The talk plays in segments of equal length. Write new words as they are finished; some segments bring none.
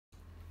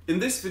In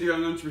this video,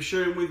 I'm going to be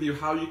sharing with you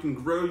how you can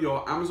grow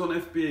your Amazon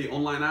FBA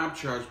online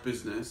arbitrage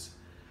business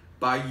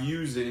by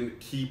using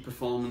key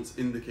performance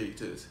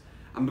indicators.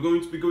 I'm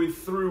going to be going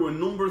through a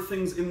number of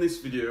things in this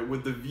video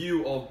with the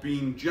view of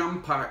being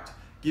jam-packed,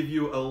 give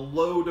you a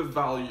load of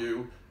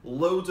value,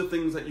 loads of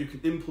things that you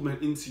can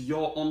implement into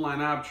your online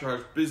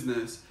arbitrage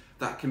business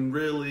that can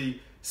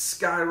really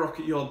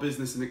skyrocket your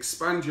business and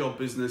expand your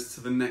business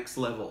to the next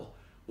level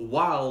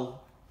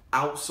while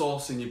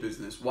outsourcing your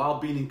business, while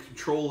being in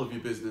control of your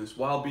business,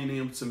 while being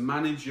able to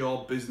manage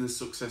your business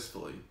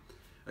successfully.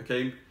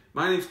 Okay,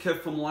 my name's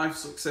Kev from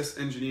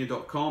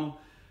LifeSuccessEngineer.com.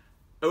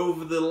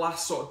 Over the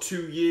last sort of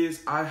 2 years,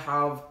 I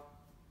have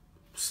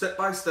step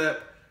by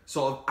step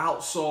sort of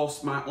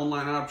outsourced my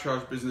online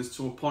arbitrage business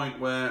to a point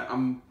where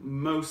I'm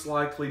most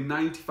likely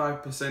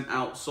 95%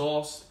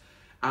 outsourced,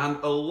 and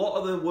a lot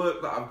of the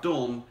work that I've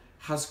done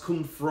has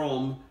come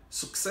from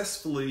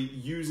successfully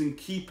using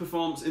key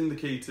performance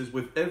indicators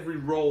with every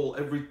role,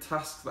 every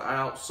task that I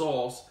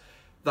outsource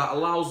that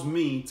allows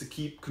me to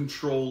keep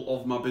control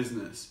of my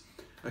business.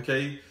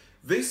 Okay,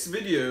 this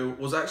video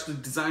was actually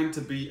designed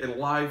to be a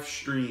live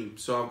stream,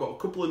 so I've got a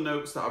couple of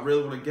notes that I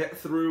really want to get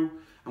through.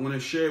 I'm going to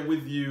share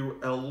with you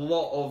a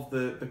lot of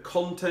the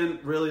content,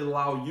 really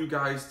allow you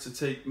guys to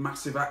take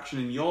massive action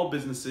in your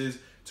businesses,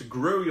 to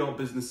grow your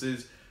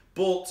businesses,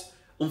 but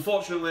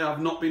unfortunately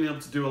I've not been able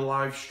to do a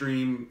live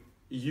stream.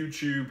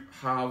 YouTube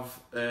have,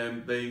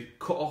 they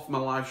cut off my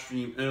live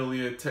stream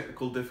earlier,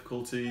 technical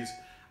difficulties,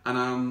 and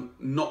I'm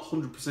not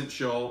 100%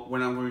 sure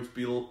when I'm going to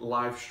be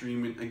live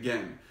streaming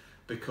again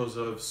because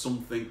of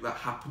something that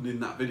happened in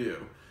that video.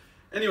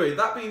 Anyway,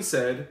 that being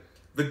said,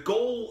 the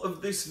goal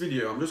of this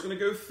video, I'm just going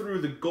to go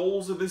through the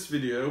goals of this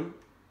video.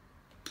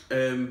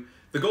 The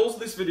goals of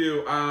this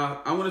video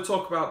are, I want to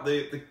talk about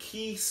the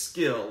key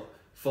skill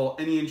for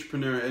any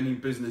entrepreneur, any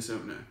business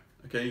owner.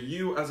 Okay,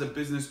 you as a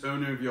business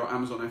owner of your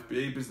Amazon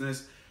FBA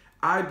business,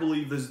 I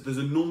believe there's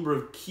a number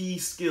of key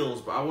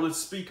skills, but I want to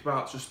speak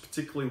about just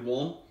particularly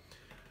one.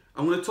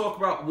 I'm going to talk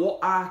about what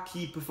are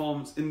key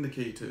performance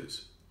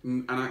indicators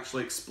and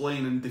actually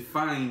explain and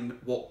define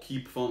what key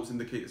performance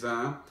indicators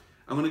are.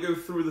 I'm going to go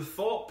through the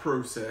thought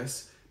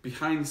process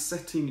behind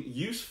setting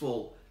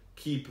useful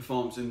key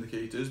performance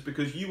indicators,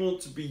 because you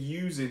want to be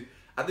using,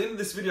 at the end of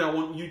this video, I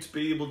want you to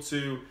be able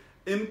to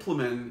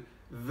implement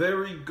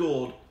very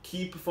good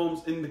key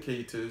performance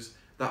indicators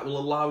that will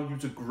allow you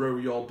to grow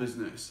your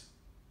business.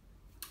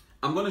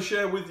 I'm going to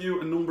share with you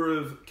a number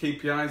of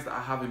KPIs that I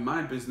have in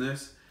my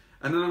business,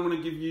 and then I'm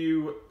going to give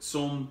you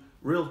some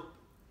real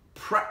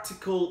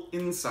practical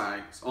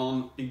insights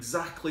on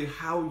exactly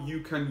how you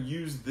can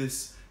use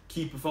this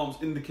key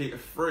performance indicator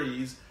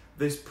phrase,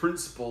 this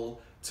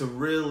principle, to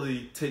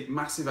really take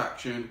massive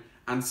action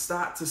and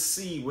start to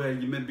see where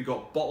you maybe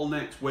got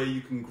bottlenecks, where you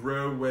can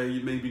grow, where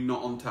you maybe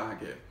not on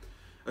target.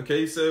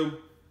 Okay, so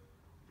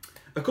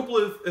a couple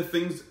of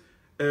things.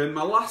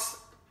 My last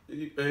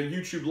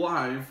YouTube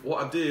live,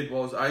 what I did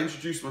was I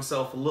introduced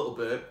myself a little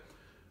bit,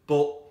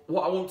 but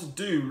what I want to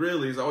do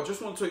really is I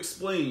just want to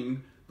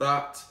explain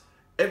that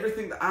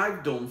everything that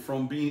I've done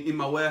from being in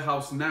my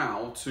warehouse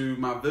now to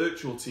my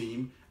virtual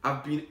team,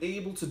 I've been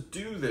able to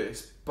do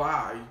this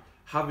by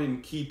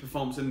having key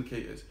performance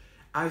indicators.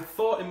 I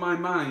thought in my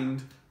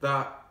mind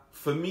that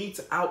for me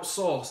to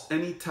outsource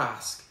any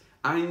task,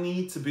 I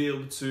need to be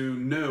able to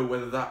know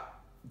whether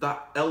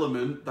that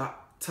element, that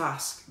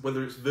task,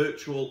 whether it's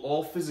virtual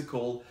or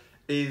physical,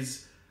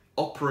 is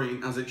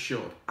operating as it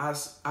should,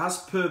 as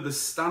per the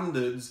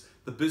standards,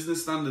 the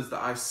business standards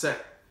that I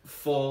set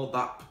for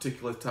that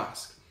particular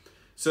task.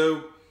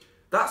 So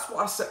that's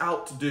what I set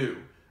out to do,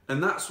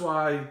 and that's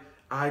why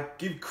I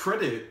give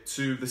credit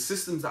to the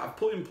systems that I've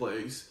put in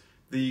place,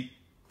 the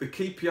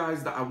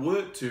KPIs that I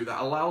work to,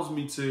 that allows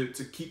me to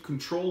keep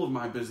control of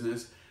my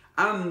business,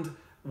 and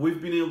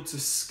we've been able to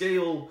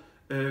scale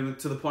to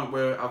the point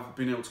where I've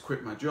been able to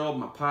quit my job,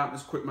 my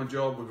partner's quit my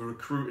job, we've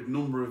recruited a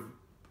number of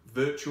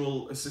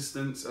virtual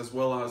assistants as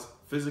well as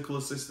physical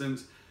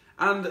assistants,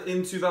 and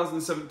in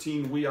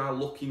 2017 we are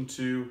looking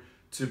to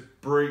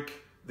break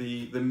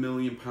the £1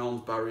 million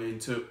barrier in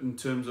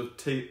terms of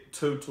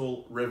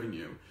total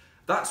revenue.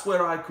 That's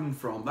where I come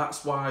from.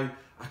 That's why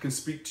I can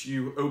speak to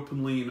you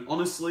openly and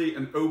honestly,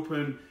 and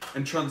open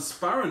and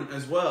transparent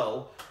as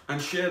well,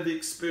 and share the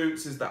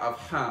experiences that I've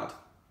had.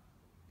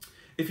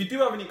 If you do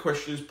have any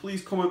questions,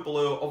 please comment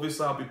below.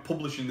 Obviously, I'll be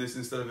publishing this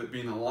instead of it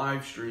being a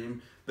live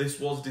stream. This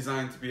was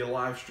designed to be a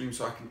live stream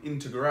so I can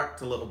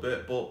interact a little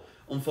bit, but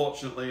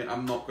unfortunately,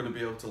 I'm not going to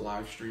be able to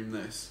live stream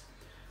this.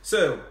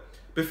 So,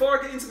 before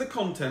I get into the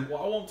content,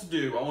 what I want to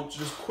do, I want to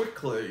just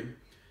quickly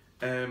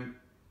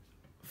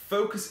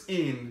focus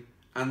in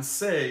and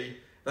say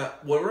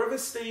that wherever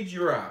stage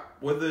you're at,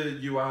 whether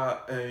you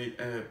are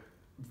a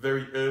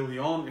very early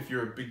on, if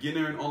you're a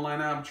beginner in online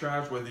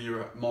arbitrage, whether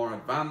you're more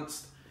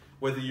advanced,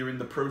 whether you're in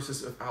the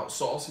process of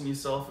outsourcing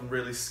yourself and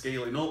really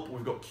scaling up,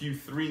 we've got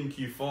Q3 and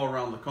Q4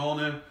 around the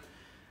corner.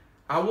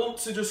 I want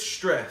to just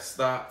stress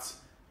that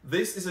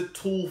this is a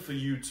tool for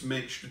you to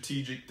make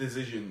strategic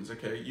decisions,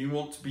 okay? You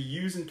want to be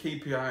using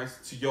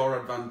KPIs to your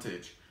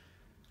advantage.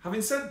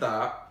 Having said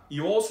that,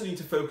 you also need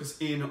to focus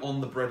in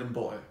on the bread and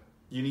butter.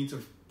 You need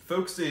to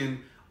focus in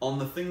on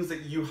the things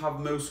that you have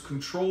most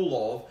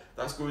control of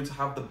that's going to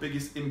have the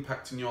biggest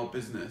impact in your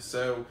business.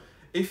 So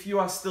if you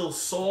are still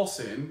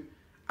sourcing,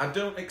 I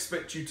don't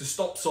expect you to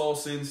stop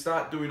sourcing,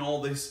 start doing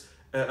all this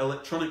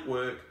electronic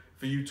work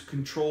for you to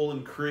control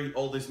and create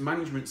all these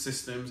management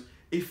systems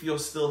if you're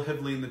still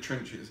heavily in the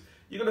trenches.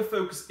 You're going to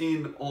focus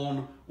in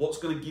on what's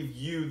going to give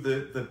you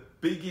the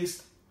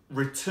biggest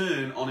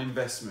return on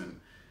investment.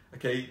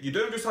 Okay, you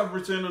don't just have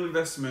return on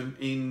investment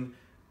in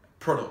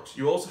products,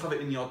 you also have it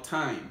in your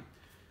time.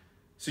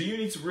 So you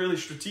need to really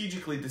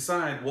strategically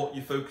decide what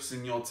you're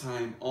focusing your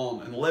time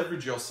on and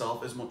leverage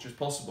yourself as much as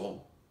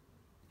possible.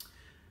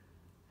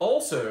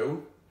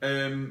 Also,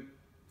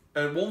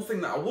 one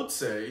thing that I would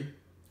say,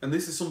 and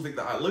this is something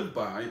that I live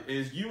by,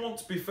 is you want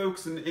to be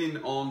focusing in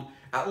on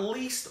at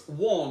least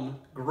one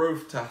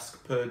growth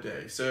task per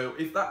day. So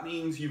if that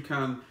means you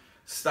can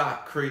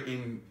start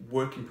creating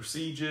working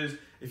procedures,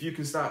 if you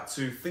can start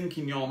to think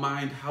in your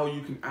mind how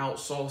you can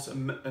outsource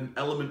an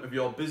element of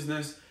your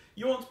business,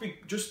 you want to be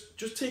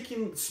just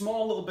taking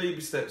small little baby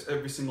steps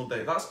every single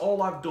day. That's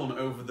all I've done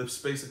over the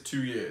space of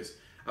 2 years.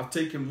 I've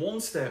taken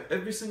one step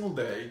every single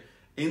day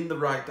in the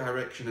right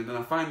direction, and then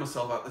I find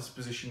myself at this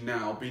position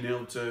now, being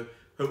able to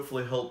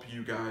hopefully help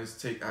you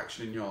guys take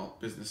action in your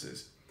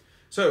businesses.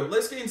 So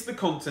let's get into the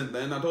content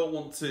then. I don't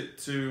want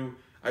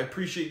I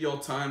appreciate your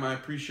time. I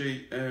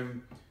appreciate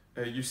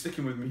you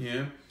sticking with me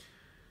here.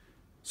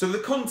 So the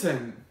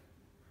content.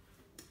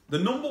 The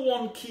number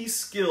one key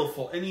skill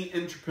for any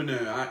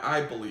entrepreneur,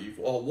 I believe,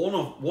 or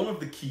one of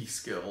the key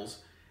skills,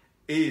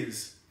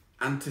 is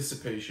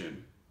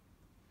anticipation.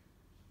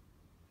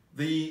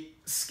 The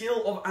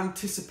skill of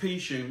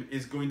anticipation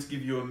is going to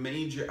give you a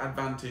major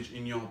advantage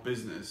in your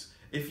business.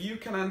 If you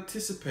can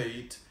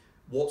anticipate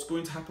what's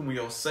going to happen with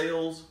your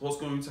sales, what's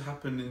going to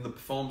happen in the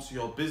performance of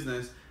your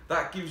business,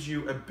 that gives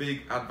you a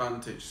big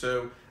advantage.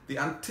 So the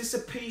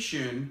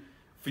anticipation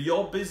for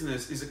your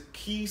business is a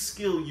key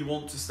skill you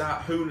want to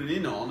start honing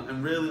in on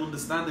and really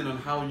understanding on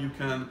how you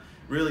can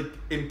really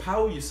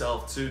empower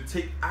yourself to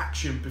take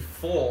action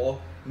before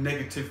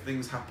negative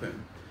things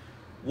happen.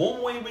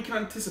 One way we can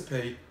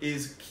anticipate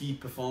is key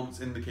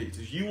performance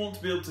indicators. You want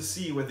to be able to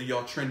see whether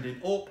you're trending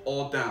up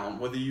or down,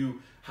 whether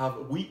you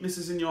have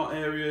weaknesses in your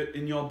area,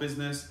 in your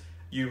business,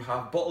 you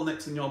have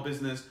bottlenecks in your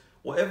business,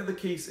 whatever the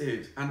case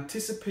is.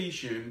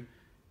 Anticipation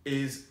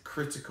is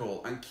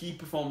critical, and key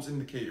performance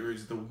indicator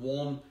is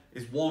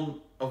one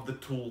of the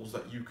tools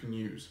that you can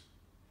use.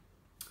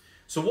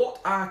 So what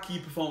are key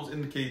performance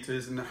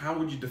indicators, and how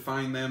would you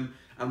define them,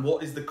 and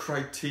what is the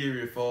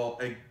criteria for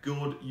a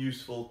good,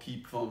 useful key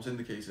performance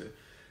indicator?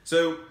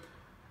 So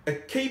a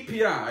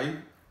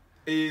KPI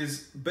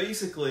is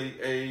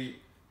basically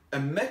a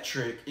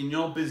metric in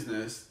your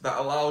business that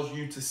allows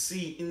you to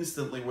see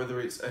instantly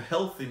whether it's a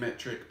healthy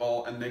metric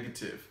or a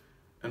negative,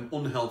 an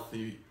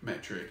unhealthy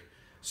metric.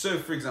 So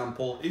for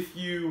example, if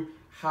you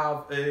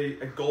have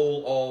a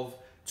goal of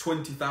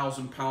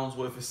 £20,000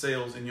 worth of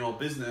sales in your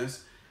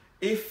business,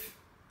 if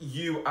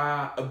you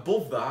are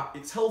above that,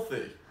 it's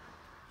healthy.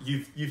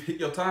 You've hit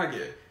your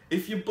target.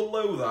 If you're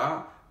below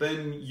that,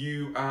 then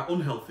you are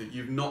unhealthy.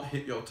 You've not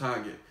hit your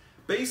target.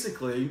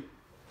 Basically,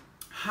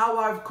 how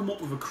I've come up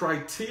with a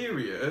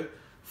criteria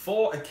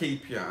for a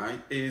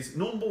KPI is,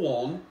 number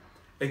one,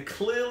 a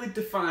clearly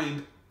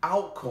defined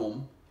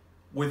outcome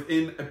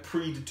within a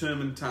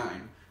predetermined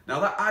time. Now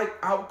that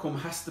outcome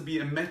has to be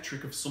a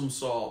metric of some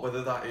sort,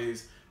 whether that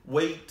is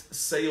weight,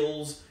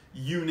 sales,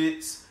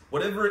 units,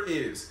 whatever it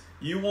is.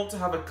 You want to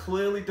have a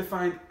clearly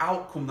defined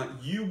outcome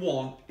that you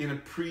want in a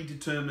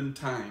predetermined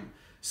time.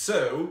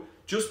 So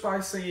just by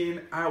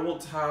saying I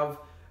want to have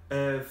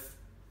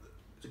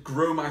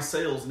grow my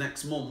sales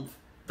next month,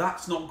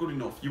 that's not good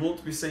enough. You want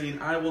to be saying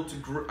I want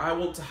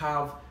to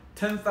have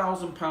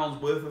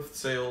 £10,000 worth of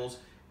sales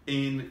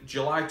in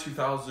July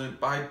 2000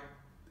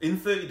 in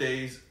 30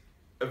 days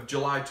of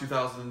July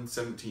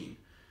 2017.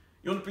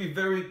 You want to be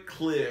very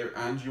clear,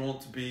 and you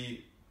want to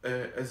be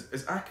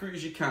as accurate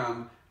as you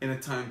can in a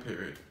time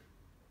period.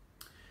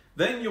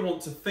 Then you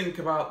want to think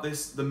about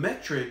this. The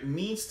metric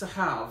needs to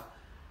have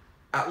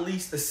at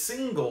least a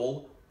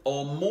single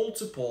or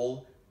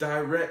multiple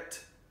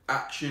direct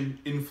action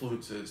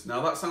influences.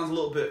 Now that sounds a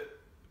little bit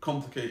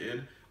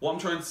complicated. What I'm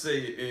trying to say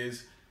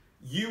is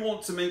you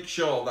want to make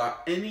sure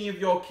that any of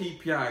your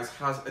KPIs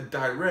has a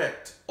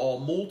direct or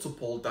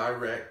multiple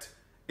direct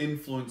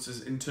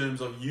influences in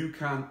terms of you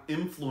can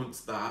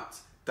influence that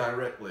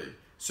directly.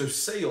 So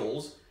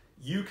sales,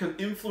 you can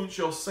influence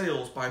your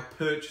sales by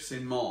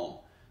purchasing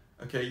more.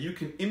 Okay, you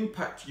can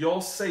impact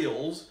your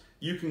sales.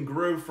 You can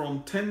grow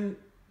from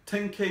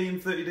 10K in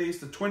 30 days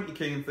to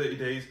 20K in 30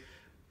 days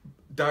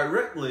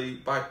directly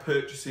by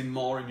purchasing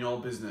more in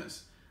your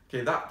business.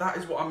 Okay, that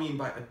is what I mean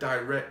by a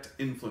direct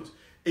influence.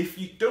 If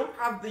you don't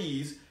have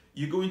these,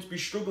 you're going to be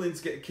struggling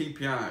to get a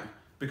KPI,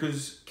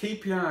 because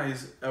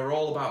KPIs are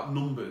all about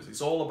numbers.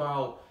 It's all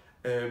about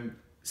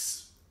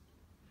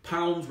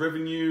pounds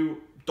revenue,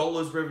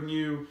 dollars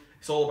revenue.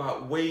 It's all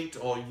about weight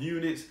or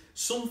units,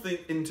 something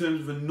in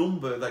terms of a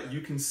number that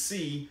you can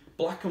see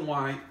black and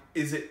white,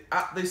 is it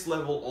at this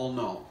level or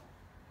not?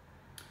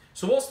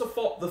 So what's the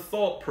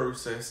thought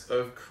process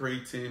of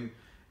creating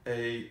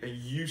a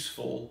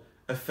useful,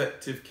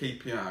 effective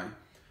KPI?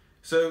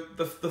 So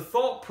the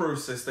thought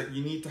process that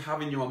you need to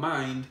have in your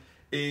mind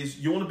is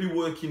you want to be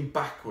working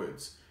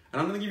backwards.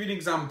 And I'm going to give you an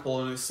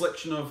example and a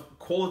selection of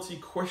quality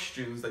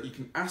questions that you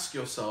can ask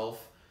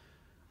yourself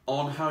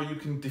on how you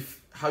can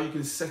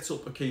set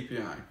up a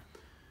KPI.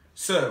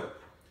 So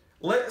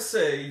let's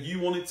say you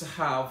wanted to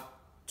have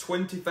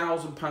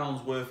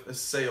 £20,000 worth of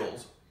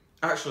sales.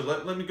 Actually,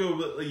 let me go a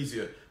little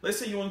easier. Let's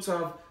say you want to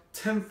have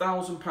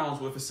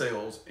 £10,000 worth of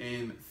sales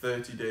in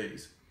 30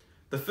 days.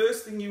 The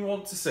first thing you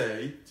want to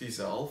say to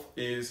yourself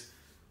is,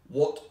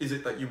 what is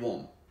it that you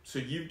want? So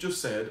you've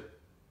just said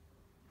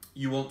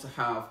you want to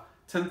have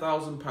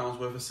 £10,000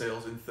 worth of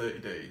sales in 30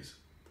 days.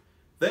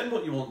 Then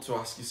what you want to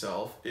ask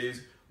yourself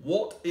is,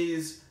 what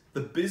is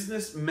the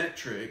business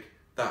metric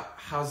that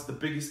has the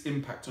biggest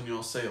impact on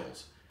your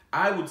sales?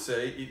 I would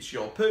say it's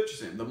your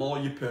purchasing. The more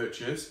you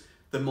purchase,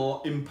 the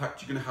more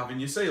impact you're going to have in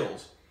your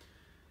sales.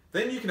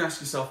 Then you can ask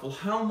yourself, well,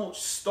 how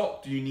much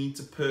stock do you need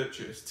to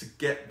purchase to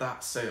get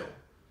that sale,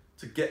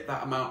 to get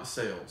that amount of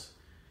sales?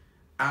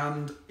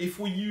 And if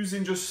we're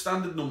using just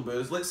standard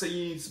numbers, let's say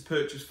you need to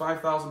purchase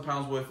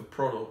 £5,000 worth of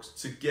products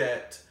to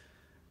get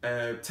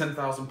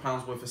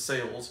 £10,000 worth of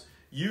sales,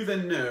 you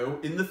then know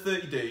in the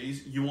 30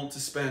 days you want to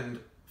spend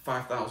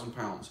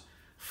 £5,000.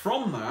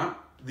 From that,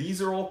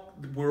 these are all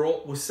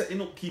we're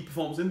setting up key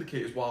performance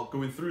indicators while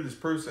going through this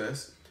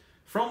process.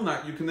 From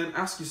that, you can then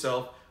ask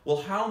yourself,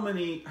 well, how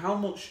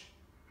much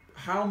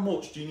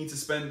do you need to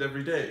spend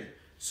every day?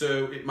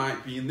 So it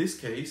might be, in this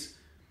case,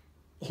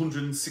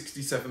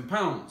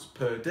 £167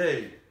 per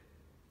day.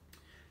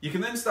 You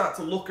can then start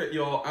to look at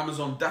your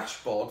Amazon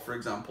dashboard, for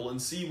example,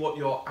 and see what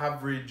your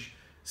average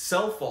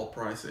sell-for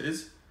price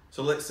is.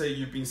 So let's say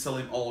you've been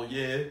selling all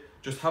year.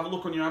 Just have a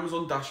look on your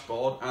Amazon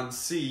dashboard and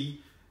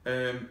see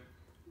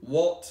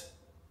what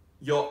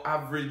your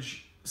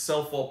average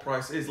sell-for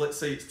price is. Let's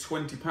say it's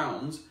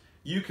 £20.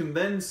 You can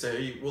then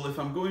say, well, if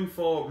I'm going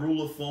for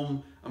rule of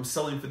thumb, I'm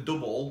selling for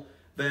double,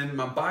 then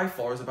my buy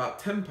for is about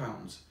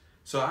 £10.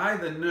 So I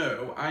then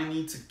know I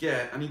need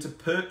to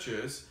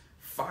purchase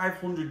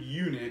 500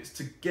 units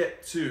to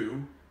get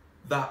to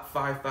that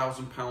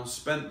 £5,000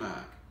 spent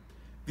mark.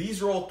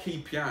 These are all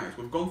KPIs.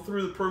 We've gone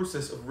through the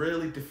process of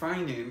really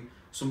defining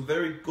some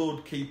very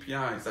good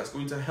KPIs that's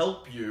going to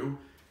help you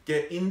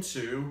get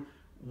into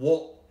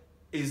what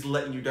is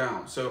letting you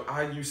down. So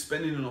are you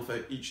spending enough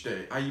each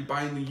day? Are you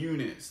buying the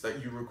units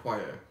that you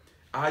require?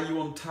 Are you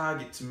on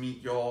target to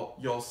meet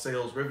your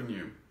sales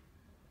revenue?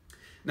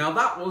 Now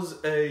that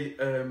was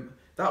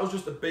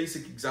just a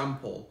basic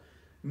example.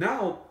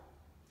 Now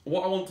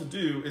what I want to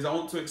do is I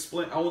want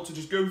to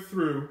just go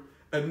through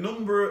a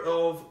number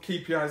of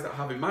KPIs that I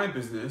have in my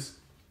business.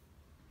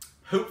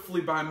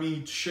 Hopefully by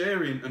me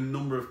sharing a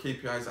number of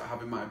KPIs that I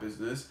have in my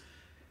business,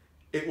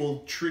 it will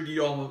trigger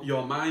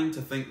your mind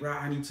to think,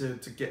 right, I need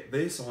to get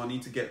this or I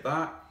need to get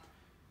that.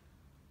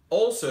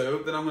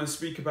 Also, then I'm going to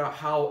speak about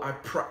how I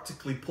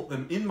practically put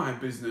them in my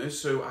business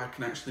so I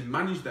can actually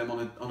manage them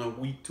on a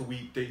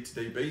week-to-week,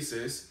 day-to-day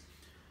basis.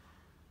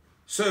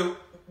 So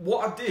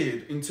what I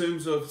did in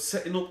terms of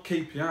setting up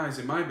KPIs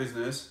in my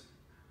business,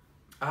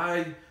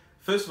 I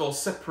first of all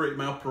separate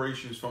my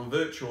operations from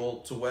virtual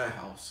to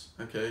warehouse,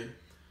 okay?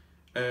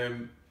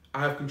 I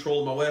have control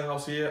of my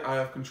warehouse here, I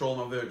have control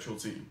of my virtual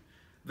team.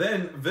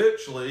 Then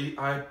virtually,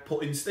 I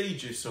put in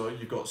stages. So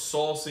you've got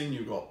sourcing,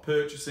 you've got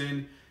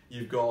purchasing,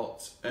 you've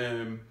got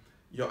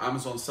your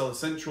Amazon Seller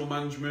Central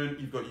management,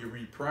 you've got your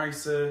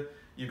repricer,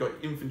 you've got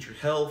your inventory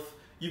health.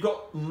 You've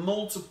got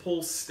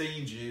multiple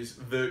stages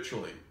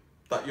virtually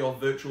that your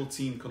virtual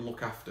team can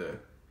look after.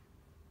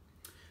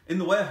 In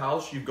the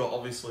warehouse, you've got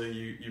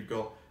obviously you've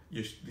got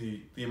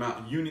the amount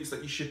of units that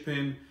you're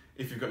shipping.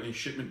 If you've got any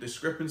shipment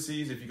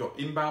discrepancies, if you've got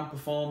inbound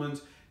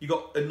performance, you've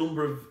got a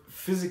number of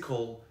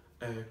physical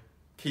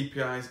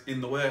KPIs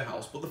in the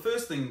warehouse. But the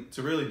first thing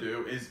to really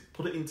do is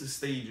put it into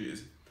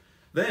stages.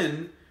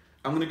 Then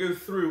I'm going to go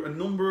through a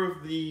number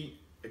of the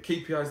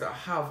KPIs that I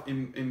have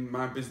in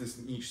my business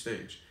in each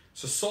stage.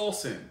 So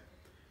sourcing,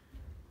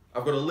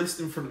 I've got a list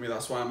in front of me,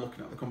 that's why I'm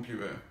looking at the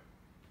computer.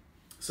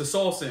 So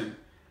sourcing,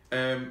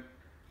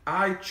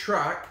 I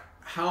track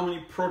how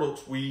many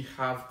products we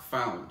have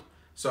found.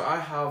 So I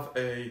have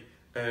a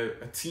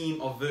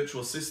team of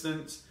virtual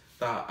assistants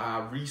that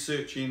are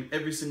researching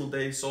every single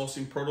day,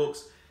 sourcing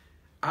products.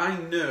 I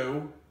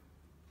know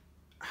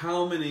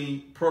how many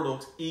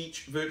products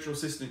each virtual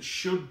assistant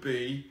should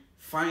be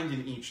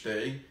finding each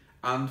day,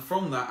 and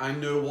from that I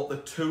know what the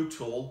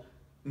total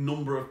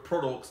number of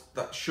products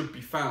that should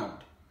be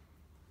found.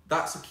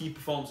 That's a key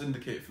performance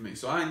indicator for me.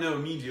 So I know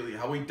immediately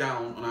how we're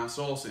down on our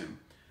sourcing.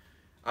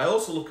 I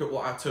also look at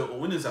what our total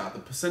winners are, the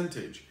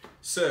percentage.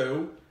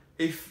 So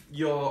if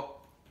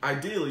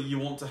ideally you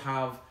want to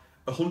have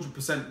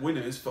 100%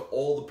 winners for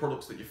all the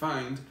products that you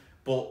find,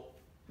 but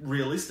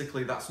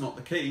realistically that's not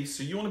the case.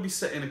 So you want to be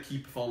setting a key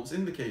performance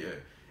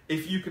indicator.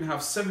 If you can have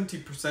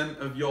 70%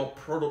 of your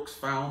products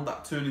found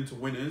that turn into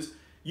winners,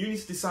 You need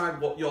to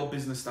decide what your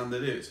business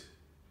standard is.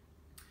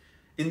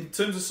 In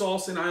terms of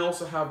sourcing, I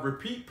also have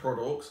repeat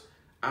products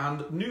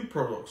and new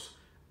products.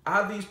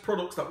 Are these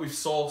products that we've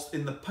sourced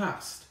in the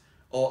past,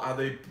 or are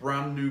they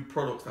brand new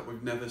products that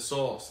we've never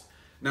sourced?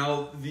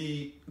 Now,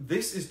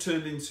 this is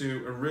turned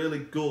into a really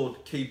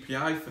good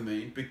KPI for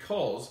me,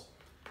 because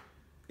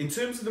in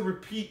terms of the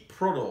repeat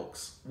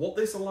products, what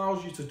this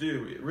allows you to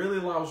do, it really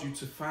allows you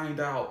to find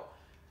out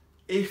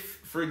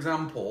if, for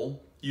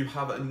example, you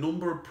have a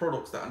number of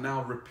products that are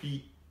now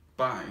repeat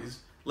buys.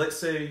 Let's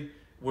say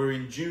we're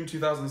in June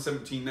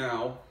 2017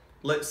 now.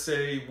 Let's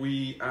say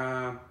we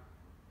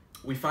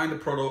find a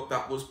product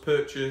that was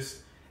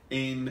purchased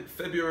in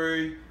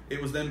February,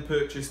 it was then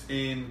purchased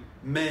in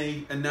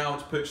May, and now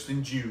it's purchased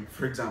in June,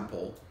 for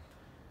example.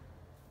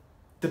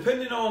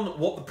 Depending on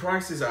what the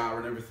prices are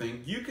and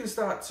everything, you can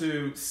start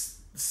to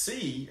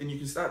see and you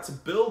can start to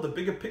build a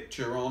bigger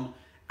picture on,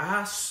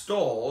 our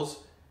stores,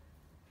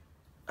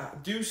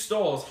 do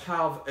stores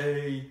have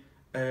a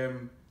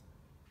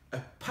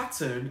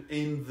pattern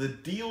in the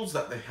deals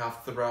that they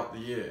have throughout the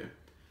year?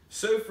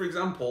 So, for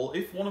example,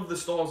 if one of the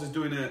stores is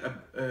doing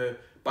a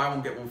buy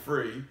one get one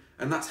free,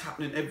 and that's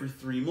happening every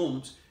 3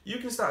 months, you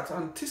can start to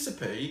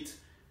anticipate,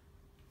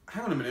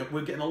 hang on a minute,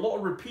 we're getting a lot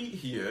of repeat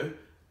here.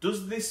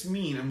 Does this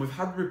mean, and we've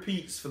had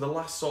repeats for the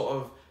last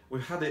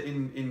we've had it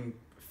in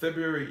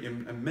February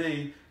and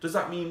May, does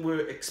that mean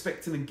we're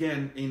expecting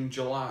again in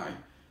July?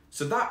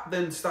 So that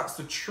then starts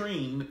to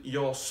train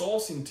your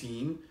sourcing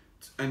team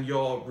and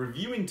your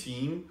reviewing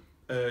team,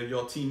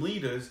 your team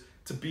leaders,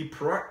 to be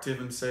proactive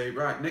and say,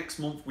 right, next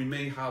month we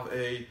may have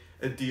a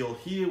deal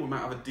here, we might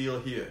have a deal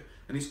here.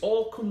 And it's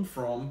all come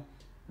from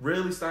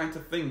really starting to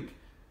think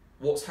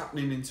what's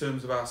happening in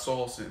terms of our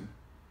sourcing.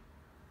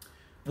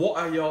 What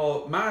are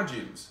your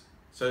margins?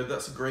 So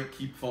that's a great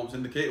key performance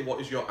indicator.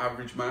 What is your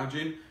average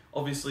margin?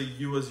 Obviously,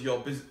 you as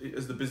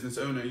the business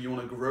owner, you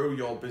want to grow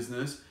your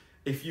business.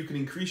 If you can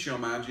increase your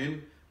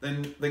margin,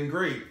 then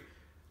great.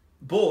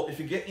 But if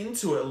you get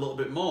into it a little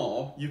bit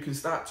more, you can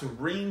start to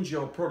range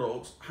your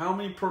products. How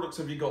many products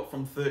have you got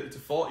from 30 to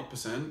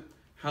 40%?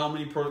 How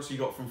many products have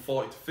you got from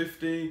 40 to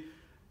 50,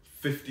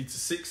 50 to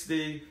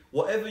 60?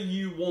 Whatever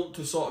you want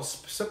to sort of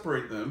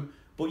separate them.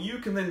 But you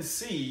can then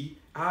see,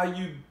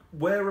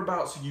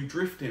 whereabouts are you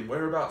drifting?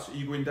 Whereabouts are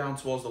you going down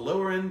towards the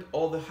lower end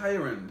or the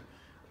higher end?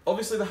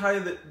 Obviously, the higher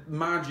the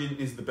margin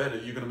is, the better.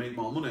 You're going to make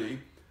more money.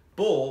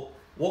 But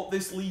what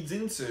this leads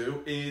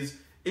into is,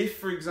 if,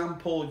 for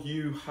example,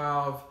 you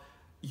have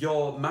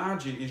your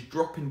margin is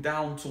dropping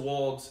down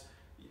towards,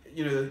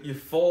 your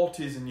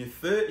 40s and your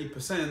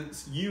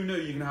 30%, you're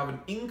going to have an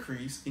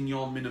increase in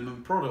your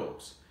minimum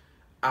products.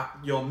 At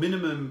your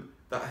minimum,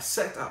 that are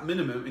set at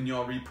minimum in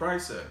your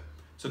repricer.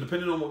 So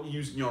depending on what you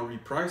use in your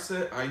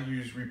repricer, I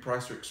use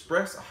Repricer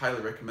Express, I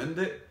highly recommend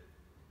it.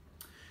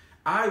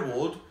 I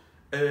would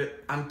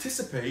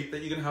anticipate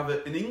that you're going to have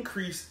an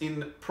increase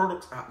in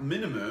products at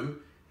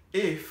minimum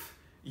if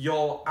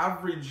you're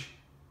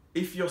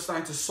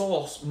starting to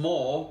source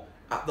more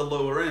at the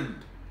lower end,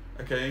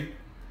 okay?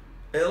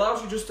 It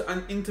allows you just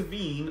to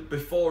intervene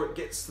before it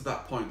gets to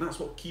that point. That's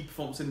what key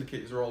performance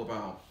indicators are all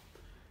about.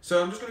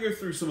 So I'm just going to go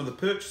through some of the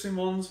purchasing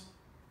ones.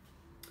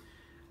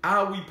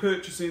 Are we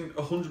purchasing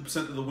 100%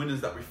 of the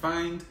winners that we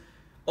find?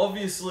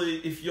 Obviously,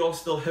 if you're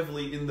still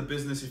heavily in the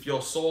business, if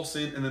you're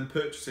sourcing and then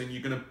purchasing,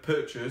 you're going to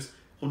purchase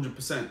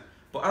 100%.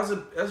 But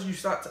as you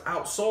start to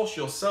outsource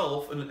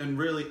yourself and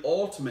really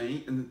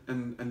automate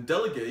and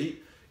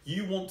delegate,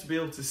 you want to be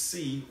able to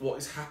see what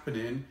is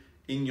happening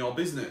in your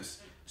business.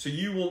 So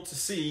you want to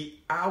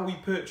see, are we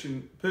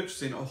purchasing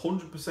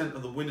 100%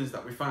 of the winners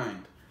that we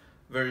find?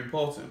 Very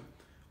important.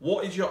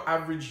 What is your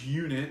average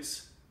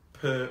units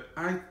per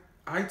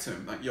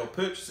item that you're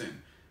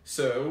purchasing?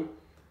 So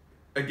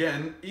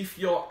again, if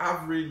your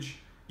average,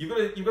 you've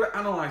got to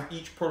analyze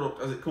each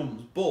product as it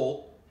comes,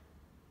 but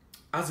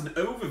as an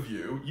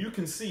overview, you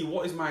can see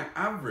what is my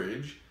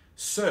average.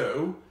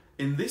 So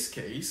in this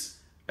case,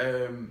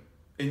 in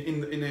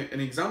an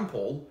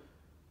example,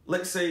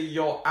 let's say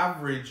your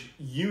average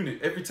unit,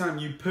 every time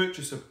you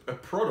purchase a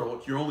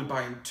product, you're only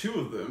buying 2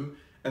 of them,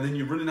 and then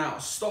you're running out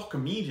of stock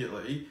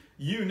immediately,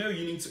 you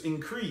need to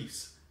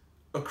increase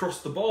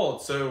across the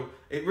board. So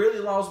it really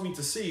allows me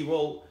to see,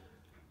 well,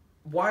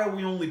 why are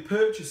we only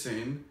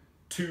purchasing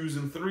 2s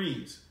and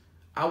 3s?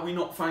 Are we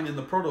not finding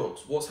the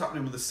products? What's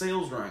happening with the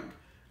sales rank?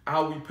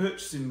 Are we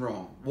purchasing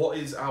wrong? What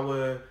is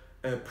our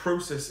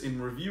process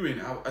in reviewing?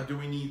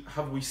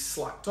 Have we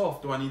slacked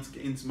off? Do I need to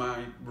get into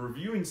my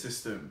reviewing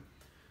system?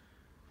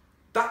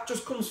 That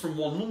just comes from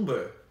one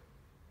number.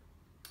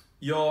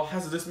 Your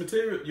hazardous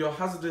material, your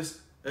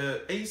hazardous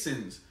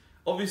ASINs.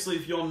 Obviously,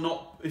 if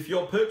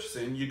you're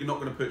purchasing, you're not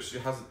going to purchase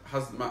your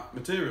hazardous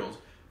materials.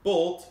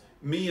 But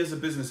me as a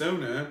business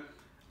owner,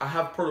 I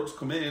have products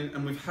come in,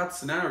 and we've had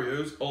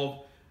scenarios of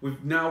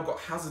we've now got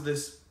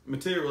hazardous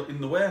material in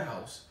the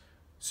warehouse,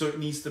 so it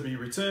needs to be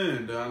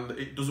returned, and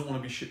it doesn't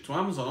want to be shipped to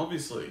Amazon,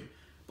 obviously.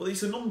 But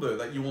it's a number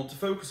that you want to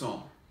focus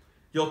on.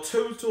 Your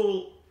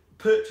total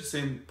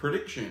purchasing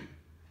prediction.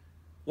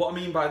 What I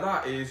mean by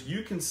that is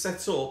you can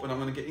set up, and I'm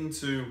going to get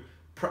into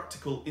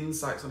practical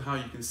insights on how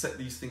you can set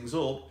these things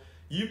up,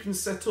 you can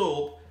set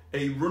up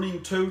a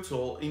running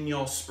total in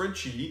your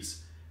spreadsheets,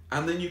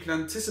 and then you can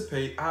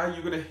anticipate, are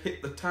you going to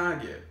hit the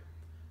target?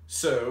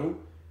 So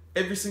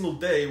every single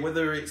day,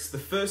 whether it's the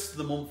first of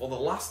the month or the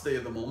last day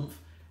of the month,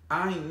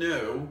 I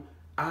know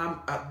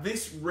at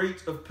this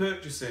rate of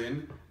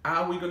purchasing,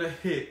 are we going to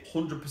hit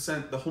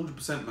 100%, the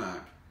 100%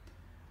 mark?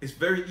 It's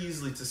very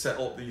easily to set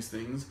up these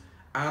things,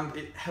 and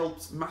it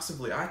helps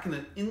massively. I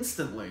can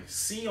instantly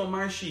see on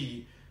my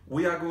sheet,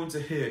 we are going to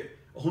hit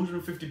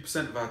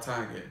 150% of our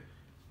target,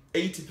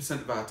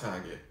 80% of our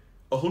target,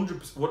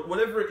 100%,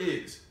 whatever it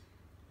is,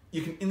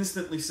 you can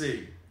instantly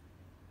see.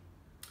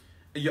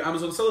 Your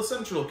Amazon Seller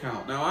Central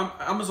account. Now,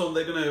 Amazon,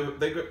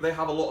 they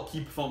have a lot of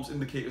key performance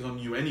indicators on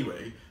you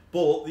anyway,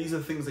 but these are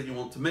the things that you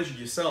want to measure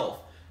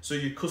yourself. So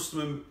your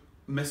customer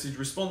message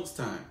response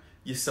time,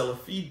 your seller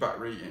feedback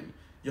rating,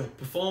 your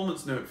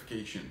performance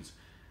notifications,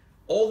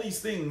 all these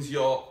things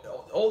are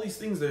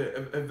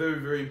very,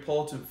 very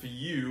important for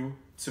you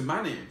to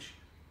manage.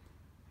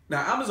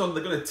 Now, Amazon,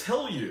 they're going to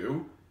tell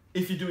you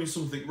if you're doing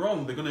something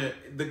wrong. They're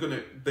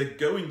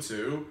going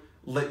to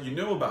let you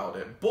know about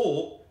it,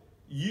 but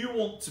you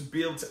want to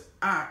be able to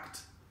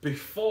act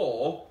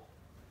before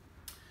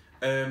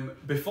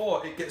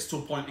it gets to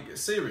a point it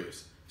gets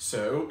serious.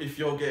 So if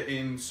you're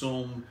getting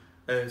some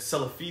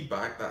seller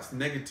feedback that's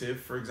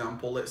negative, for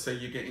example, let's say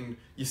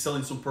you're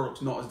selling some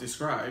products not as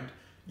described,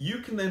 you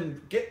can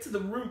then get to the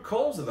root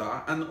cause of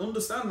that and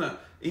understand that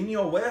in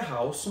your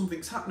warehouse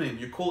something's happening.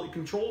 Your quality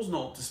control's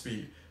not up to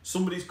speed.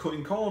 Somebody's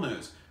cutting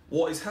corners.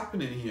 What is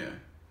happening here?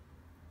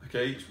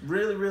 Okay, it's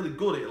really, really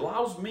good. It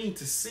allows me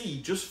to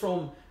see just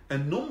from a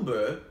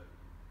number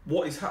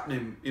what is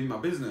happening in my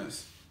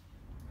business.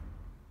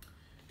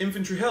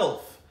 Inventory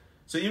health.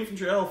 So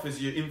inventory health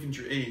is your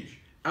inventory age.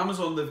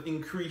 Amazon, they've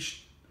increased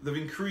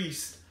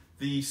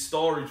the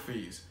storage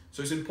fees.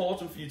 So it's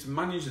important for you to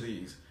manage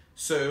these.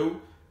 So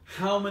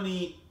how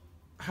many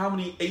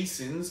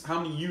ASINs, how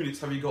many units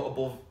have you got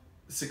above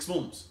 6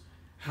 months?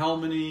 How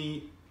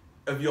many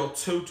of your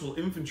total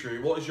inventory,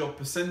 what is your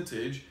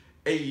percentage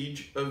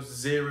age of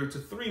 0 to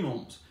 3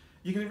 months?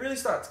 You can really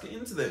start to get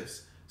into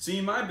this. See,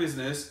 in my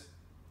business,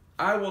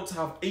 I want to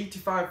have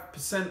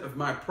 85% of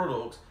my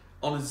products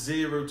on a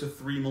 0 to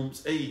 3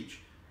 months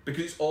age,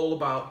 because it's all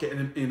about getting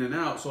them in and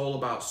out. It's all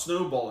about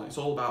snowballing. It's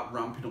all about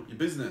ramping up your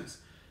business.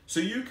 So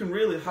you can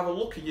really have a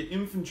look at your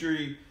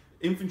inventory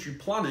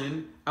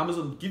planning.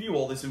 Amazon give you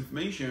all this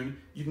information.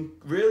 You can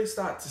really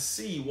start to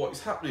see what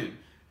is happening.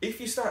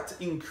 If you start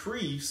to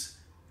increase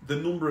the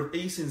number of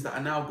ASINs that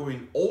are now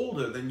going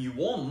older than you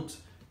want,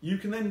 you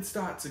can then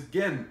start to,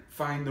 again,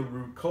 find the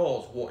root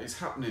cause, what is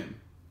happening.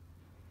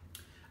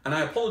 And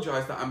I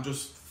apologize that I'm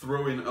just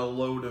throwing a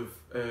load of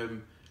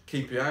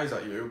KPIs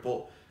at you,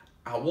 but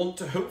I want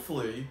to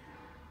hopefully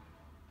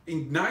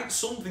ignite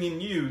something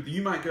in you that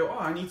you might go, oh,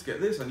 I need to get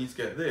this, I need to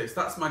get this.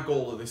 That's my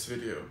goal of this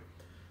video.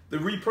 The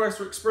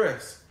Repricer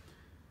Express.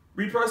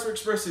 Repricer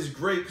Express is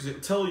great because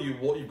it'll tell you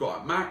what you've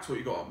got at max, what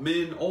you've got at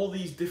min, all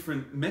these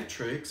different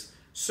metrics.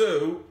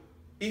 So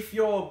if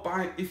you've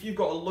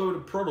got a load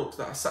of products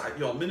that are sat at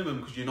your minimum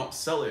because you're not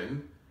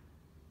selling,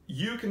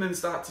 you can then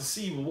start to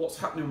see, well, what's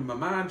happening with my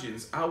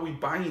margins? Are we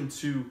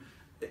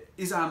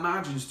is our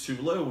margins too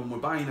low when we're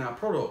buying our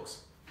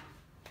products?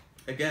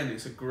 Again,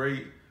 it's a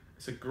great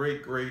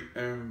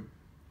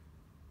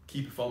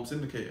key performance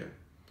indicator.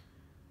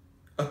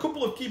 A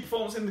couple of key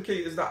performance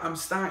indicators that I'm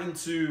starting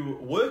to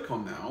work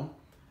on now,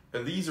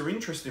 and these are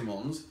interesting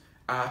ones,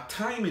 are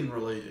timing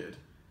related.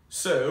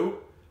 So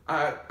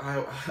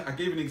I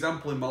gave an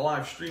example in my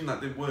live stream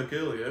that didn't work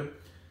earlier.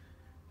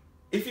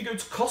 If you go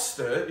to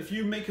Costa, if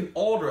you make an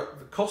order at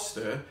the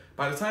Costa,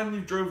 by the time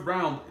you drove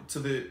round to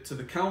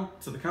the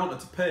counter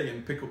to pay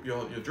and pick up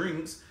your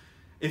drinks,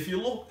 if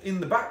you look in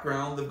the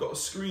background, they've got a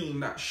screen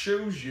that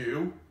shows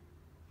your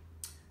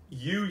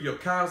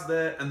car's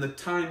there, and the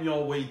time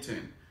you're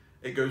waiting.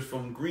 It goes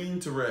from green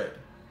to red.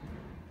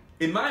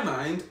 In my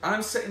mind,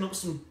 I'm setting up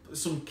some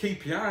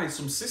KPIs,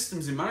 some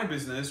systems in my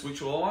business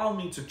which will allow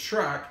me to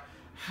track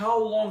how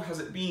long has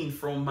it been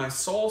from my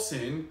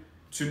sourcing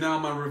to now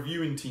my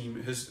reviewing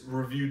team has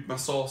reviewed my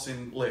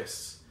sourcing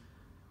lists.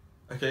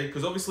 Okay,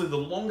 because obviously the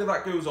longer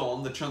that goes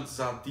on, the chances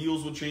are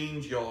deals will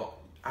change, your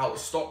out of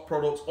stock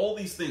products, all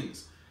these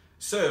things.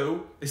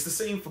 So it's the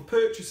same for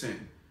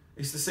purchasing,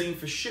 it's the same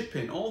for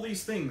shipping, all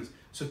these things.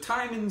 So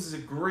timings is a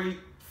great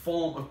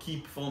form of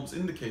key performance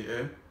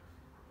indicator,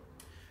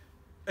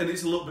 and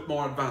it's a little bit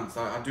more advanced.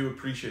 I do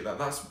appreciate that.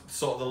 That's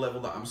sort of the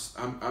level that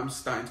I'm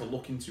starting to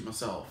look into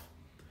myself.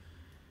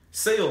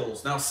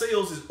 Sales. Now,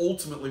 sales is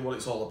ultimately what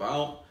it's all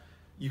about.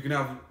 You can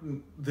have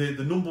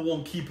the number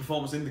one key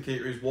performance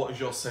indicator is what is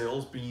your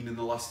sales been in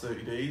the last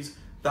 30 days.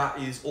 That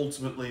is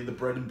ultimately the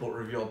bread and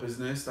butter of your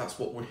business. That's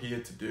what we're here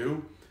to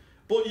do.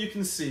 But you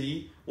can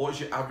see what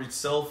is your average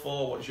sell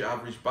for, what is your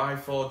average buy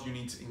for. Do you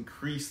need to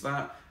increase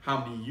that?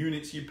 How many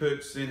units you're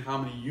purchasing, how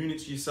many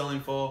units you're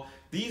selling for.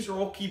 These are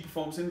all key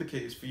performance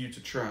indicators for you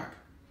to track.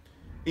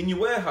 In your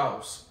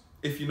warehouse,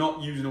 if you're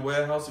not using a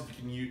warehouse, if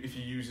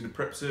you're using a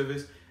prep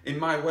service, in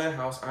my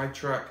warehouse I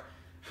track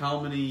how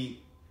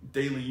many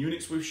daily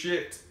units we've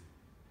shipped,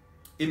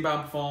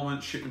 inbound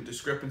performance, shipment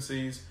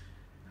discrepancies,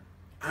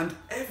 and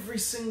every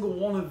single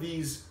one of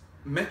these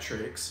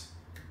metrics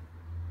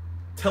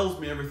tells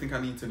me everything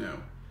I need to know.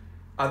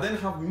 I then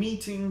have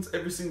meetings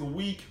every single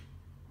week,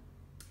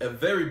 a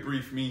very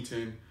brief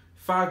meeting,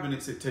 5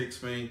 minutes it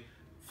takes me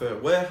for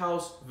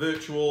warehouse,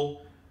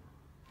 virtual.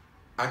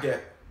 I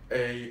get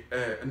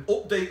an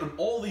update on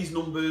all these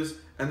numbers,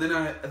 and then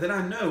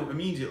I know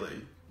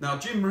immediately. Now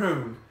Jim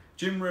Rohn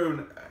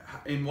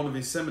in one of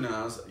his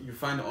seminars, you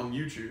find it on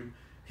YouTube,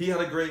 he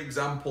had a great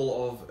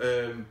example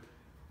of,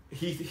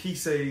 he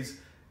says,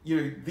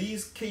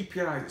 these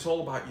KPIs, it's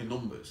all about your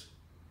numbers.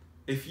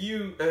 If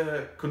you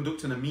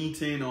conducting a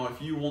meeting, or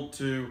if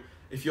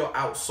you're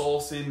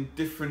outsourcing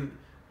different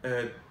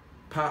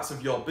parts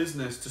of your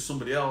business to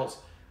somebody else,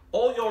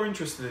 all you're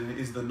interested in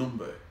is the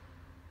number.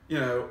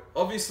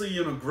 Obviously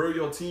you want to grow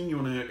your team, you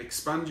want to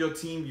expand your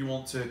team, you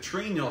want to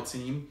train your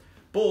team,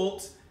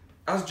 but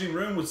as Jim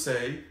Rohn would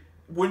say,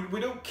 we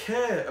don't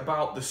care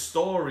about the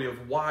story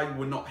of why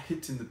we're not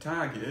hitting the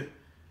target.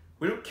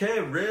 We don't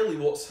care really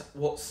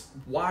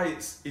why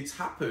it's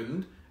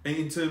happened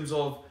in terms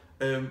of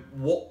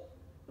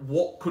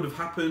what could have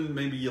happened.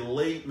 Maybe you're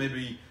late,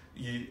 maybe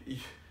you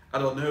I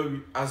don't know,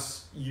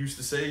 as you used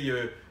to say,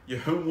 your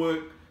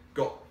homework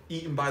got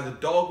eaten by the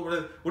dog or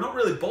whatever. We're not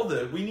really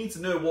bothered. We need to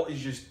know what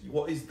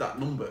is that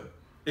number.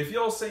 If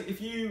you're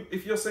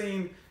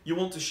saying you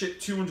want to ship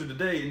 200 a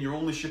day and you're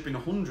only shipping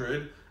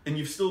 100 and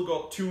you've still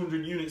got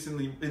 200 units in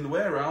the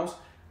warehouse,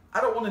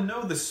 I don't want to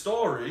know the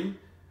story.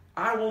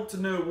 I want to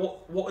know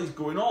what is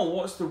going on.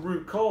 What's the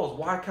root cause?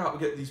 Why can't we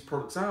get these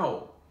products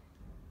out?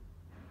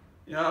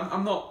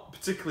 I'm not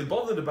particularly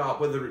bothered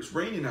about whether it's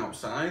raining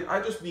outside.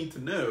 I just need to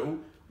know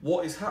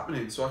what is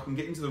happening so I can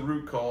get into the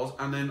root cause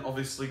and then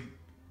obviously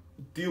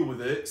deal with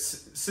it,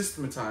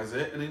 systematize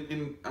it,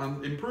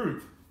 and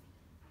improve.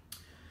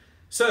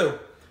 So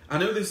I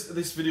know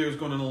this video has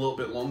gone on a little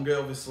bit longer.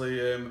 Obviously,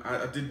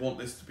 I did want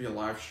this to be a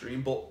live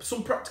stream, but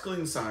some practical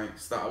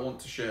insights that I want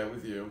to share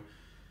with you.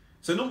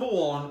 So number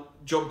one,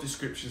 job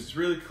descriptions. It's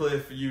really clear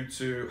for you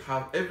to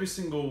have every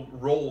single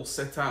role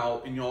set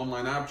out in your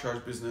online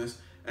arbitrage business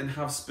and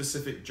have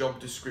specific job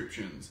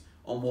descriptions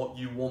on what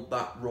you want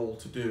that role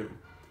to do.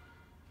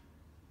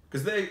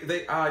 Because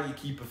they are your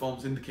key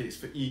performance indicators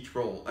for each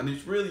role. And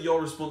it's really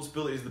your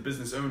responsibility as the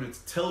business owner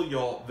to tell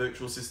your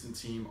virtual assistant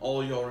team,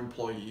 all your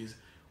employees,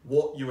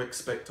 what you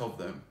expect of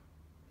them.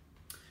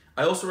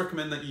 I also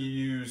recommend that you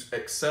use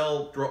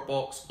Excel,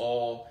 Dropbox,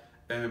 or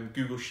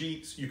Google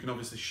Sheets. You can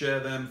obviously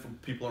share them from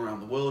people around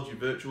the world, your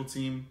virtual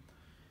team.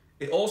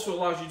 It also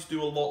allows you to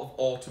do a lot of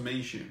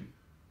automation.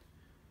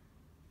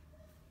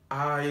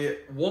 I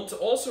want to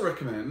also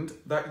recommend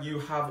that you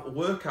have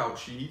workout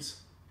sheets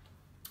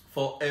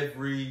for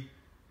every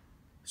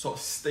sort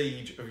of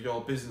stage of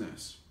your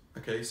business.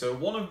 Okay, so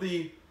one of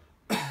the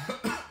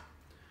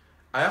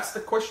I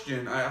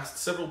asked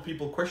several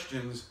people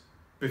questions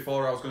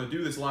before I was going to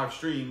do this live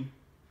stream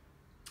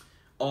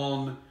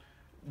on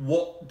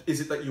what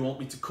is it that you want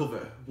me to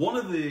cover. One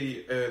of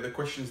the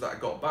questions that I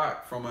got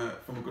back from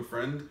a good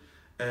friend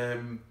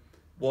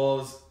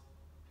was,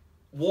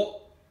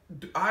 what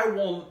do I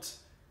want?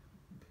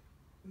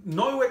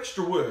 No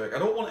extra work. I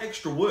don't want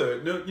extra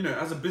work. No,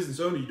 as a business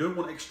owner, you don't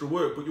want extra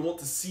work, but you want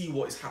to see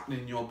what is happening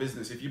in your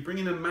business. If you bring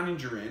in a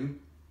manager in,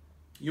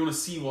 you want to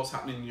see what's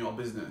happening in your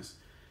business.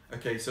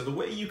 Okay, so the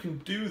way you can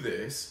do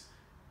this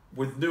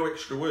with no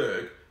extra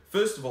work,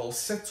 first of all,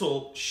 set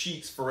up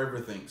sheets for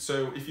everything.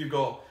 So if you've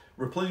got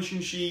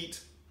replenishing sheet,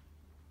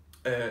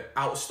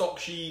 out of stock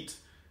sheet,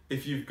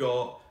 if you've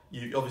got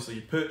obviously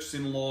your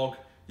purchasing log,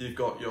 you've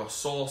got your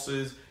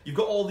sources, you've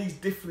got all these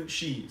different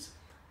sheets.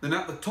 Then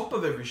at the top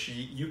of every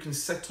sheet, you can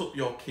set up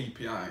your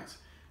KPIs.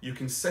 You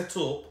can set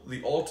up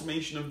the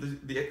automation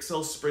of the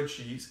Excel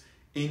spreadsheets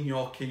in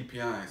your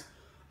KPIs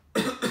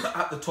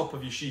at the top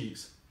of your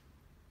sheets.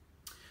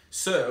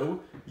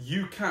 So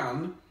you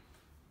can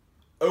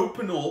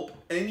open up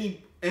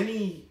any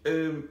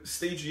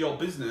stage of your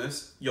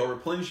business, your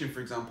replenishing, for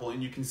example,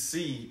 and you can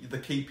see the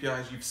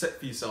KPIs you've set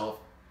for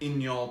yourself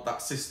in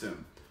that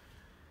system.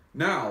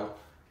 Now,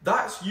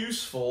 that's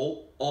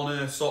useful on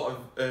a sort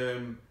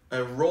of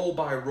a role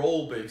by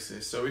role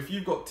basis. So if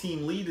you've got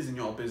team leaders in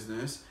your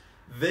business,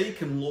 they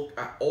can look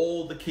at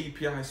all the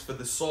KPIs for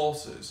the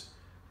sources.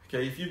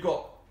 Okay, if you've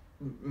got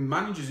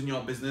managers in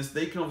your business,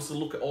 they can obviously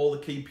look at all the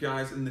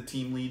KPIs and the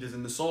team leaders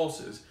and the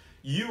sources.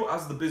 You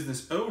as the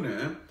business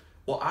owner,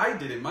 what I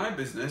did in my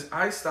business,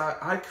 I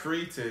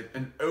created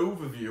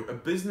a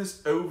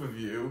business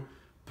overview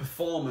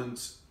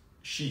performance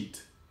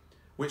sheet,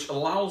 which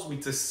allows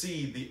me to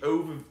see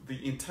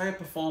the entire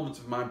performance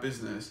of my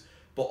business,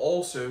 but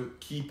also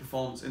key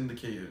performance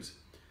indicators.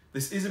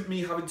 This isn't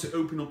me having to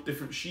open up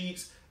different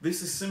sheets.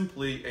 This is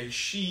simply a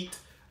sheet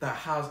that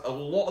has a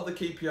lot of the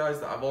KPIs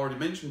that I've already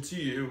mentioned to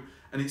you,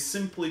 and it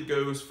simply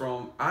goes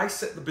from, I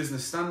set the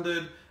business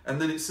standard,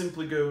 and then it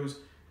simply goes,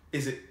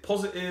 is it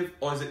positive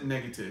or is it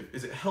negative?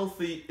 Is it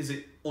healthy? Is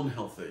it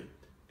unhealthy?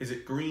 Is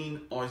it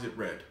green or is it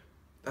red?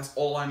 That's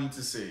all I need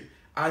to see.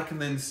 I can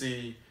then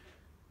see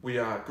we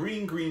are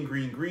green, green,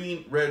 green,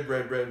 green, red,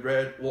 red, red,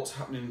 red. What's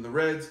happening in the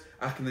reds?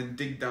 I can then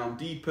dig down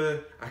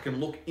deeper. I can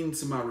look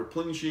into my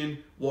replenishing,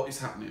 what is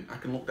happening? I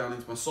can look down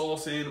into my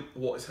sourcing,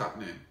 what is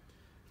happening?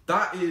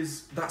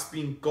 That's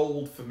been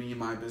gold for me in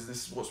my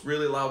business. What's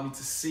really allowed me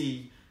to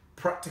see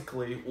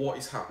practically what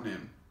is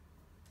happening.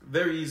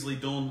 Very easily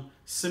done,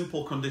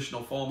 simple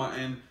conditional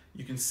formatting.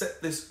 You can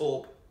set this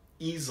up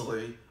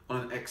easily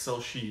on an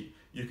Excel sheet.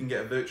 You can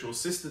get a virtual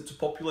assistant to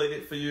populate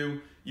it for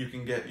you. You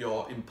can get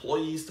your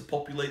employees to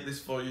populate this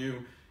for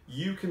you.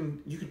 You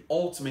can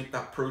automate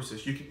that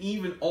process. You can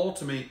even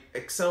automate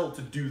Excel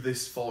to do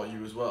this for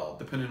you as well,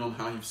 depending on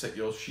how you've set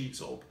your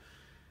sheets up.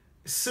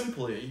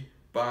 Simply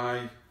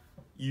by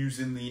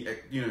using the,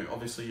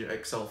 obviously your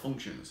Excel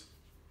functions.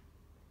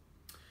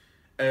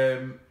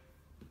 The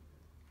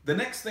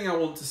next thing I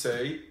want to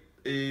say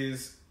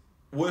is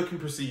working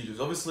procedures.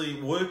 Obviously,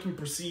 working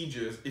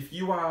procedures, if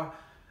you are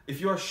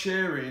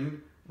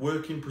sharing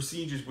working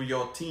procedures with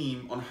your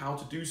team on how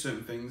to do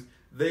certain things,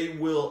 they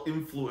will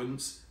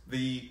influence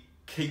the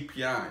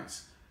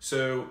KPIs.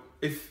 So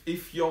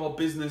if your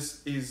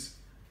business is,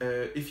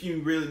 if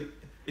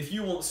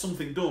you want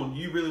something done,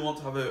 you really want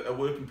to have a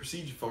working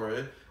procedure for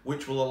it,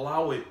 which will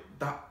allow it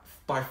that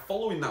by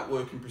following that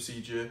working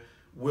procedure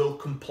will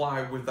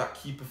comply with that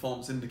key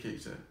performance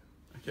indicator.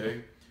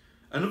 Okay.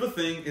 Another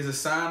thing is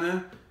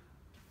Asana.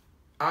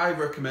 I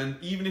recommend,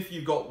 even if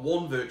you've got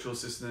one virtual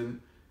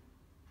assistant,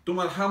 don't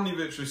matter how many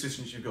virtual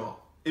assistants you've got,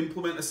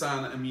 implement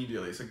Asana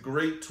immediately. It's a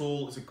great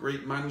tool. It's a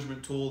great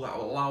management tool that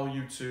will allow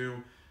you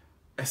to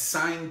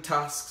assign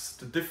tasks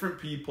to different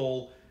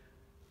people.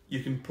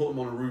 You can put them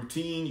on a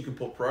routine. You can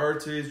put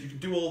priorities. You can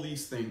do all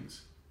these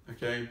things.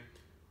 Okay.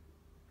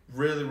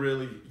 Really,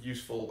 really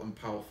useful and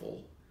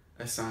powerful.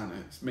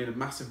 Asana. It's made a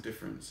massive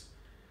difference.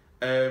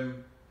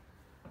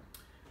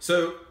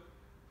 So,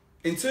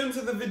 in terms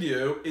of the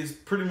video, is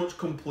pretty much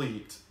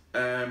complete.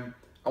 I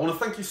want to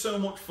thank you so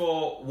much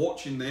for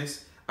watching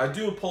this. I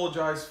do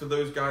apologise for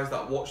those guys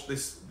that watched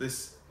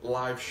this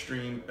live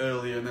stream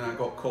earlier and then I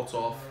got cut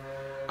off.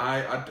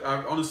 I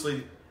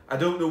honestly, I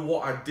don't know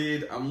what I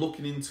did. I'm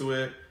looking into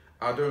it.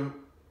 I don't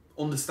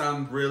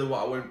understand really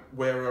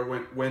where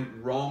I went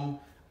wrong.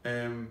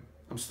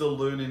 I'm still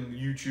learning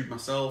YouTube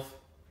myself.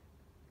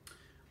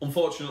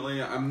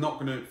 Unfortunately, I'm not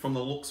gonna, from the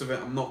looks of it,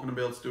 I'm not gonna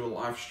be able to do a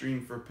live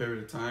stream for a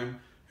period of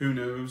time. Who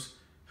knows?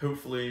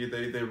 Hopefully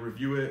they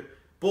review it.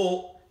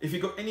 But if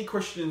you've got any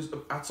questions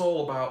at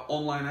all about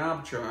online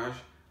arbitrage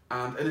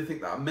and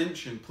anything that I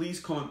mentioned, please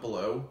comment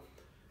below.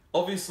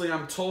 Obviously,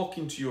 I'm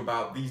talking to you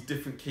about these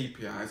different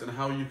KPIs and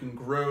how you can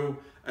grow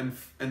and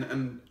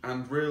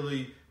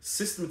really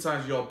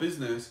systematize your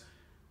business.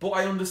 But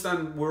I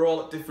understand we're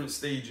all at different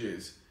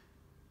stages.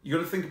 You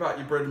got to think about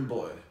your bread and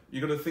butter. You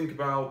got to think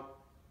about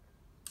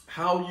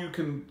how you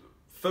can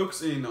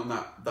focus in on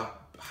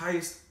that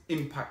highest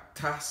impact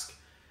task.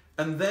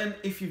 And then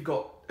if you've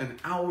got an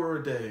hour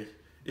a day,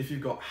 if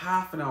you've got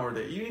half an hour a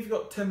day, even if you've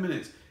got 10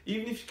 minutes,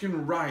 even if you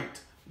can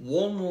write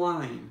one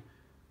line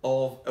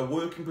of a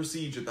working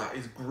procedure that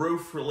is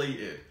growth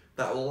related,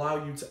 that will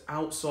allow you to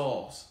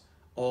outsource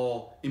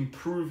or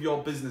improve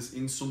your business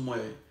in some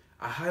way,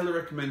 I highly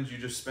recommend you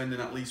just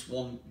spending at least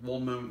one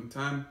moment in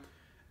time.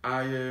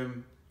 I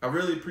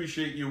really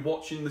appreciate you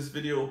watching this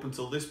video up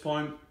until this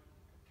point.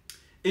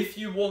 If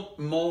you want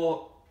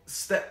more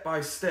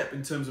step-by-step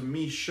in terms of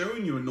me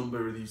showing you a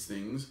number of these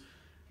things,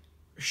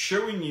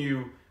 showing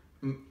you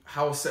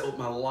how I set up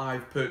my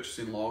live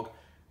purchasing log,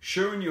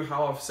 showing you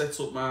how I've set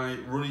up my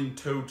running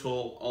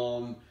total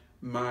on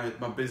my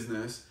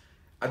business,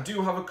 I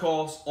do have a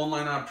course,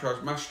 Online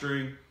Arbitrage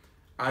Mastery.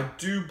 I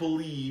do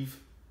believe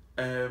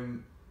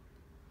I'm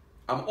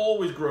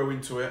always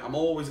growing to it. I'm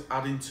always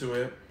adding to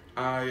it.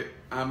 I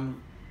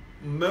am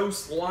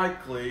most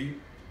likely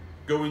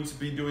going to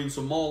be doing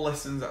some more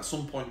lessons at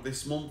some point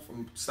this month.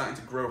 I'm starting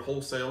to grow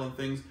wholesale and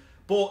things.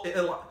 But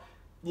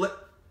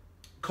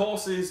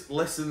courses,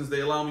 lessons, they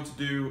allow me to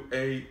do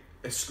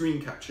a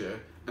screen capture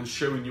and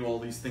showing you all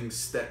these things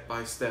step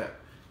by step.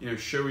 You know,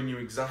 showing you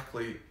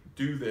exactly,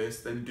 do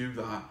this, then do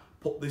that.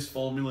 Put this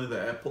formula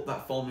there, put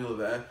that formula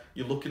there.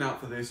 You're looking out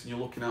for this and you're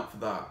looking out for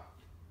that.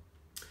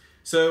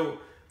 So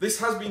this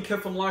has been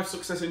Kev from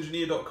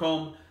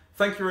LifeSuccessEngineer.com.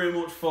 Thank you very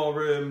much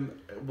for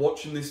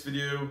watching this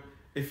video.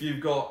 If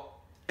you've got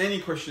any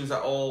questions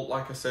at all,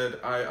 like I said,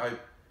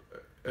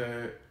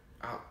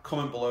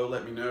 comment below,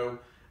 let me know.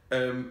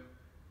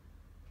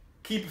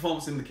 Key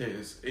performance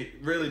indicators, it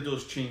really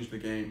does change the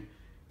game.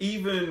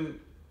 Even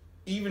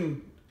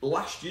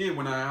last year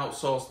when I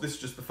outsourced, this is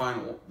just the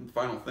final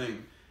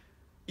thing.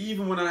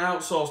 Even when I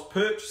outsourced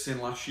purchasing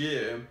last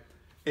year,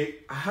 I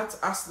had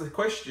to ask the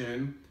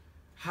question,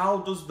 how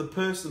does the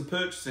person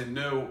purchasing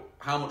know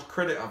how much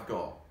credit I've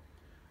got?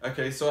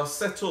 Okay, so I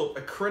set up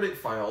a credit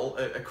file,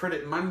 a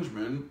credit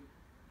management,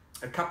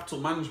 a capital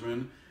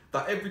management,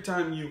 that every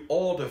time you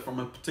order from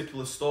a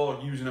particular store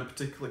using a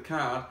particular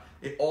card,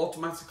 it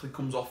automatically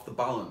comes off the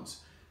balance.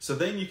 So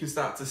then you can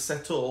start to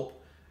set up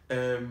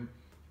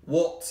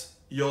what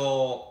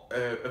your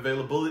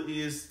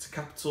availability is to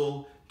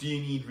capital. Do you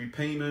need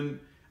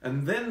repayment?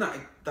 And then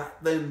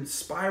that then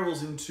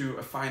spirals into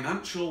a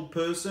financial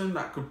person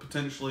that could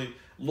potentially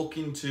look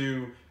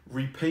into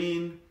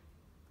repaying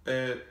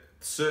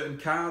certain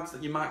cards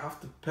that you might have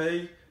to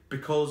pay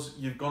because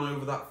you've gone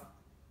over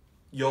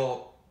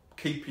your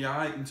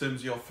KPI in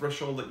terms of your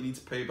threshold that you need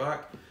to pay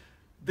back.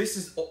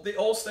 It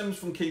all stems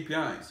from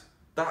KPIs.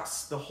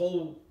 That's the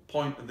whole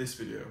point of this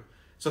video.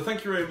 So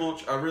thank you very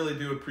much. I really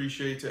do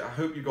appreciate it. I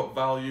hope you got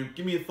value.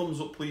 Give me a thumbs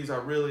up, please.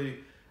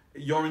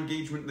 Your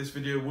engagement in this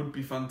video would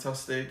be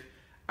fantastic.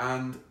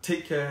 And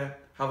take care.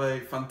 Have a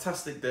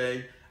fantastic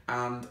day.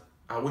 And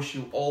I wish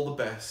you all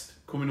the best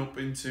coming up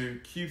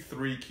into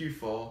Q3,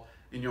 Q4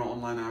 in your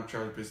online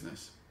arbitrage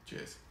business.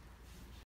 Cheers.